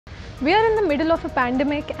We are in the middle of a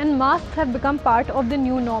pandemic and masks have become part of the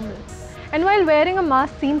new normal. And while wearing a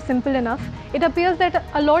mask seems simple enough, it appears that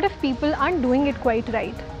a lot of people aren't doing it quite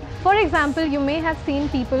right. For example, you may have seen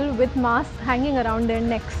people with masks hanging around their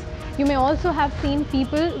necks. You may also have seen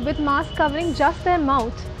people with masks covering just their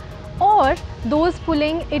mouth, or those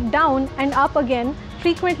pulling it down and up again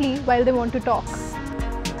frequently while they want to talk.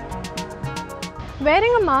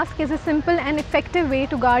 Wearing a mask is a simple and effective way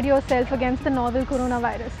to guard yourself against the novel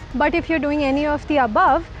coronavirus. But if you're doing any of the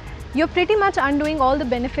above, you're pretty much undoing all the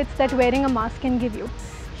benefits that wearing a mask can give you.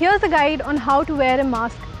 Here's a guide on how to wear a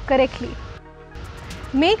mask correctly.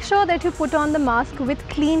 Make sure that you put on the mask with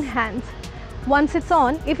clean hands. Once it's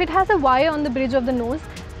on, if it has a wire on the bridge of the nose,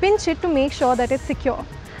 pinch it to make sure that it's secure.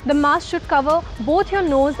 The mask should cover both your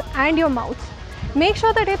nose and your mouth. Make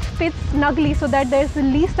sure that it fits snugly so that there's the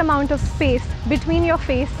least amount of space between your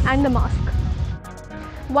face and the mask.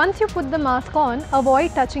 Once you put the mask on,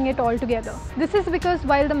 avoid touching it altogether. This is because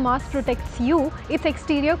while the mask protects you, its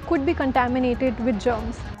exterior could be contaminated with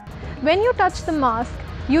germs. When you touch the mask,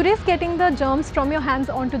 you risk getting the germs from your hands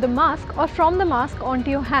onto the mask or from the mask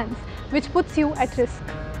onto your hands, which puts you at risk.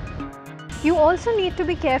 You also need to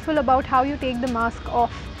be careful about how you take the mask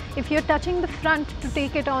off. If you're touching the front to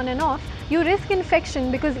take it on and off, you risk infection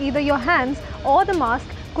because either your hands or the mask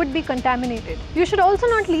could be contaminated. You should also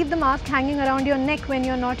not leave the mask hanging around your neck when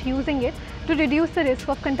you're not using it to reduce the risk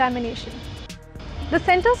of contamination. The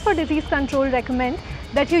Centers for Disease Control recommend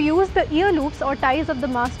that you use the ear loops or ties of the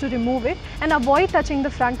mask to remove it and avoid touching the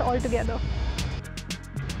front altogether.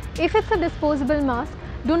 If it's a disposable mask,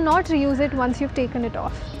 do not reuse it once you've taken it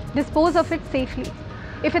off. Dispose of it safely.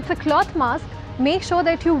 If it's a cloth mask, make sure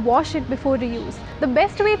that you wash it before reuse. The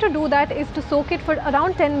best way to do that is to soak it for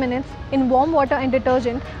around 10 minutes in warm water and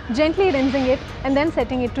detergent, gently rinsing it and then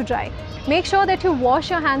setting it to dry. Make sure that you wash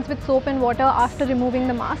your hands with soap and water after removing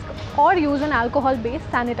the mask or use an alcohol-based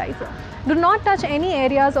sanitizer. Do not touch any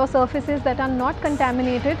areas or surfaces that are not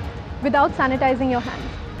contaminated without sanitizing your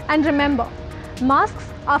hands. And remember, masks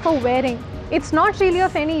are for wearing. It's not really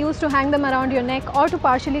of any use to hang them around your neck or to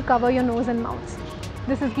partially cover your nose and mouth.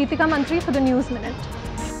 This is Geetika Mantri for the News Minute.